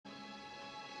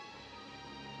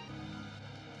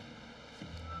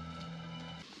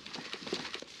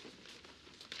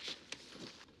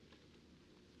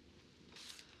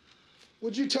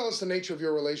Would you tell us the nature of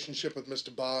your relationship with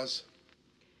Mr. Boz?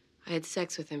 I had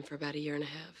sex with him for about 1.5 years.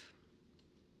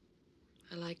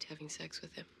 I liked having sex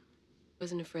with him.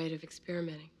 Wasn't afraid of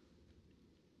experimenting.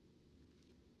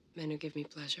 Men who give me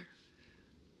pleasure.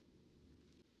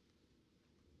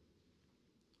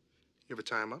 You ever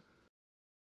tie him up?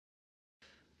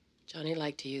 Johnny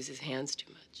liked to use his hands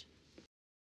too much.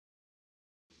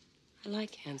 I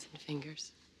like hands and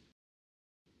fingers.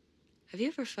 Have you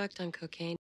ever fucked on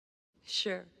cocaine?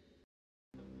 Sure.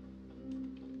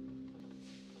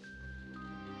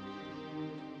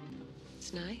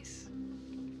 It's nice.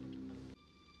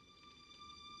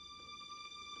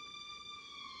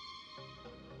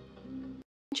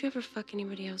 Didn't you ever fuck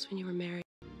anybody else when you were married?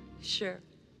 Sure.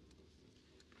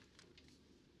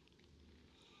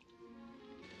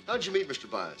 How'd you meet Mr.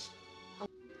 Boz? I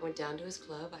went down to his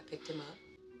club, I picked him up,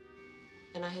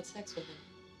 and I had sex with him.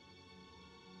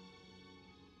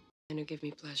 Men who give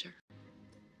me pleasure.